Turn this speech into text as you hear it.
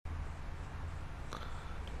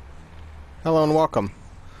Hello and welcome.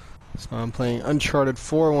 So I'm playing Uncharted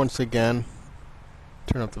 4 once again.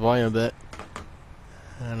 Turn up the volume a bit.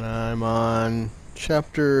 And I'm on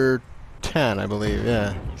chapter 10, I believe,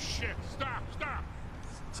 yeah. Oh shit, stop, stop!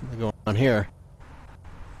 Something going on here.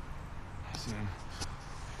 I see him.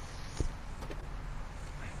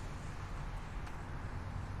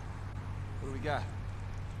 What do we got?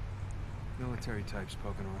 Military types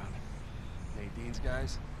poking around. Nadine's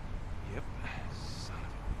guys? Yep. Son of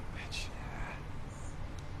a bitch.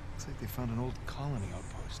 Looks like they found an old colony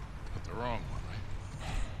outpost. Got the wrong one, right?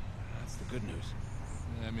 That's the good news.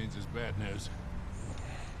 That means it's bad news.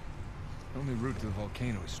 The only route to the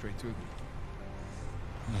volcano is straight through them.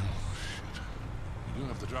 Oh shit. You do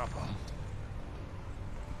have the drop on.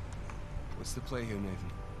 What's the play here,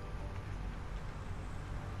 Nathan?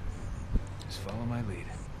 Just follow my lead.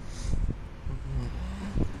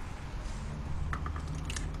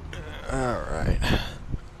 Alright.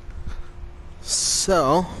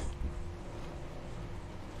 So...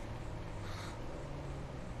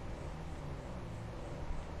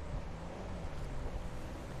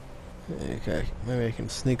 Okay, maybe I can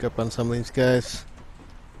sneak up on some of these guys.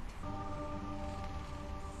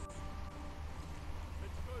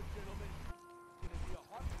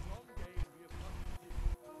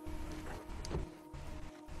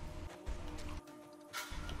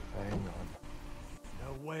 Hang on.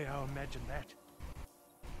 No way I imagined that.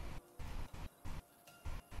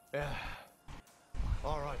 Yeah.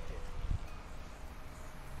 All right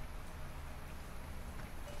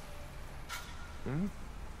then. Hmm?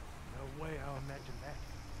 No way I imagined that.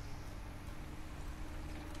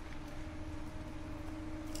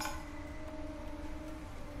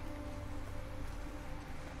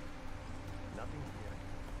 Nothing here.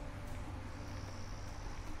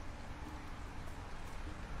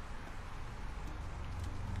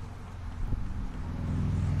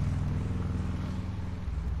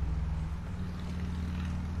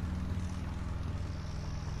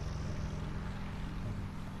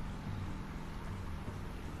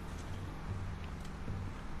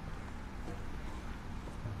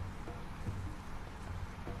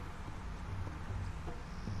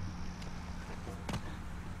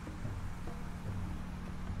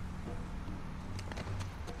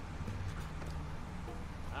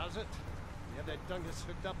 How's it? You have that dungus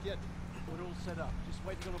hooked up yet? We're all set up. Just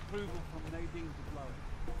waiting on approval from Nadine to blow it.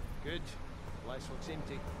 Good. The place looks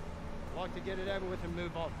empty. I'd like to get it over with and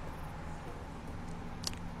move on.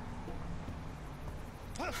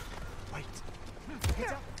 Wait.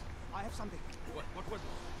 Heads up. I have something. What? What was it?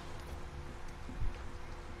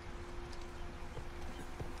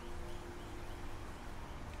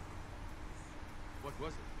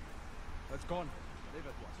 It's gone. Leave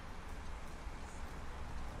it was.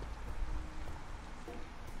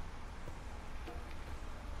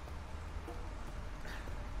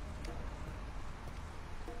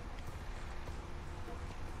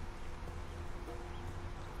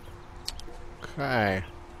 Okay.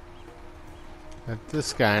 Got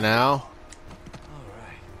this guy now.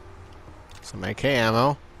 Alright. Some AK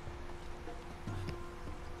ammo.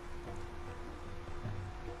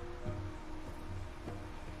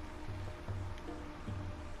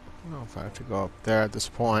 I don't know if I have to go up there at this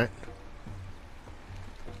point.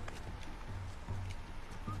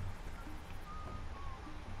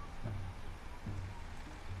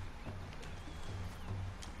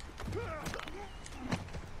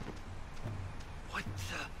 What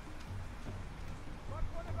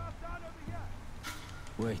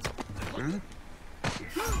the? Wait. Hmm?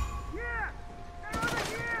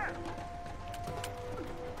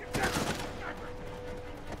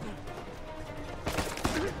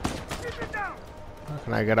 How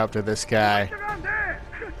can I get up to this guy?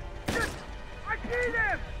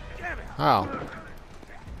 Oh.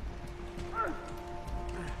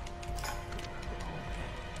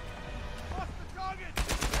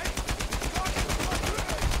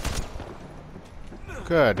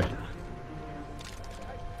 Good.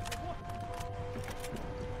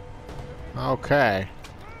 Okay.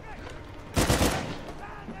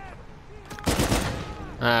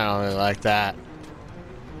 I don't really like that.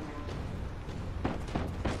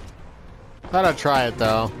 Thought I'd try it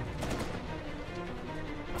though.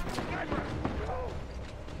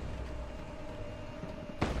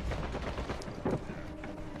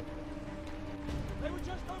 They were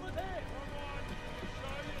just over there.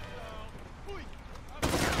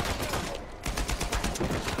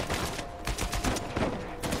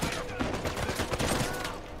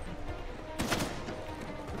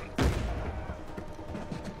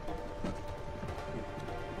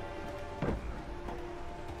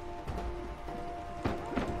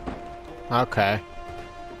 Okay.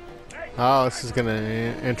 Hey, Oh, this is gonna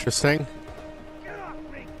be interesting.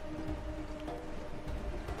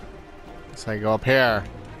 So I go up here.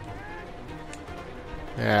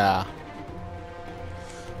 Yeah.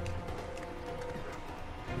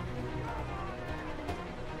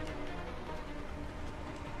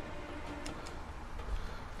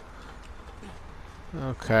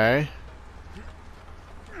 Okay.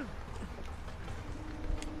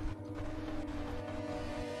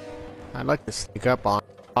 I'd like to sneak up on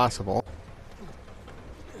if possible.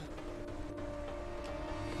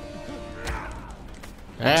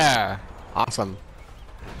 Yeah. Awesome.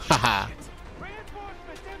 Haha.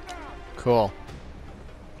 Cool.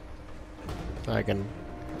 So I can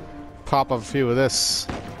pop up a few of this.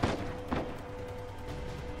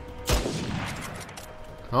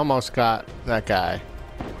 Almost got that guy.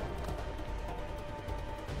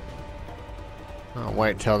 I'll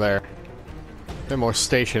wait till they're more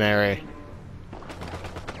stationary.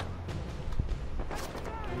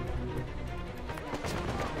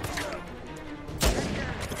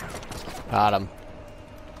 Got him.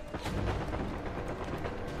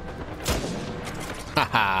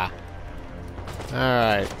 Haha.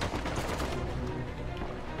 Alright.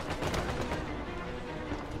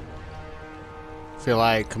 Feel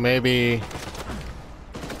like maybe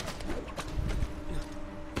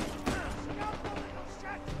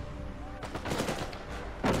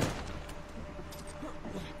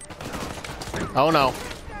oh no.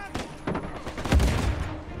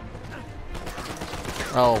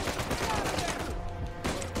 Oh.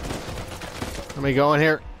 Let me go in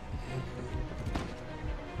here.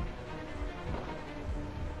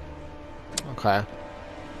 Okay.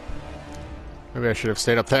 Maybe I should have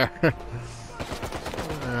stayed up there.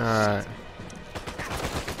 Alright.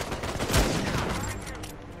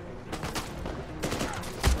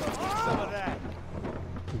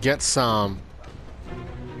 Get some.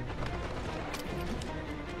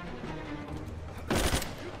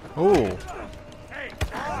 Ooh. Hey!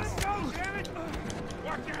 Oh, damn it!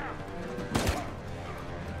 Watch out!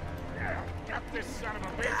 Yeah, got this son of a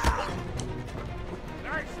bitch!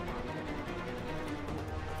 Nice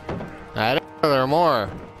one! I didn't know there were more.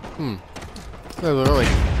 That was really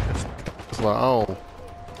slow. Oh.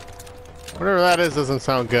 Whatever that is doesn't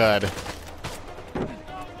sound good.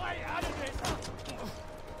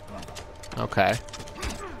 Okay.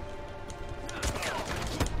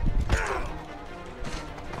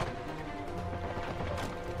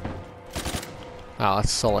 Oh,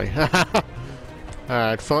 that's silly.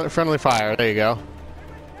 Alright, friendly fire. There you go.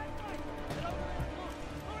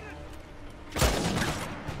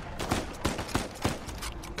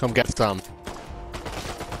 Come get some.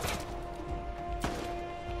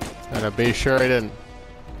 Gotta be sure I didn't.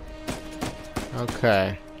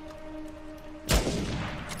 Okay.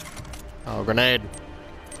 Oh, grenade.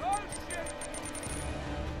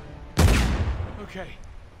 Okay.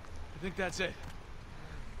 I think that's it.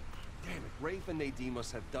 Damn it, Rafe and Nadine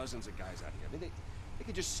must have dozens of guys out here. I mean, they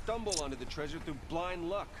could just stumble onto the treasure through blind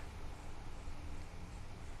luck.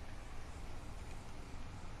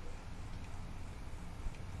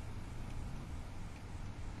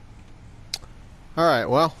 Alright,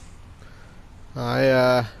 well.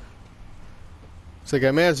 Looks like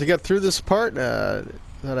I managed to get through this part.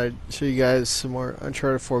 Thought I'd show you guys some more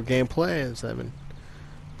Uncharted 4 gameplay, as I've been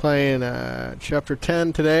playing Chapter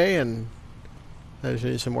 10 today, and I'll show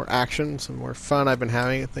you some more action, some more fun I've been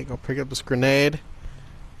having. I think I'll pick up this grenade,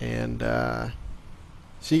 and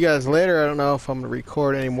see you guys later. I don't know if I'm going to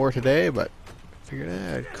record any more today, but figured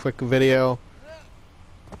a quick video,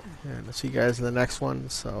 and I'll see you guys in the next one.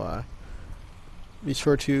 So be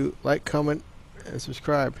sure to like, comment, and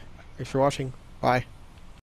subscribe. Thanks for watching. Bye.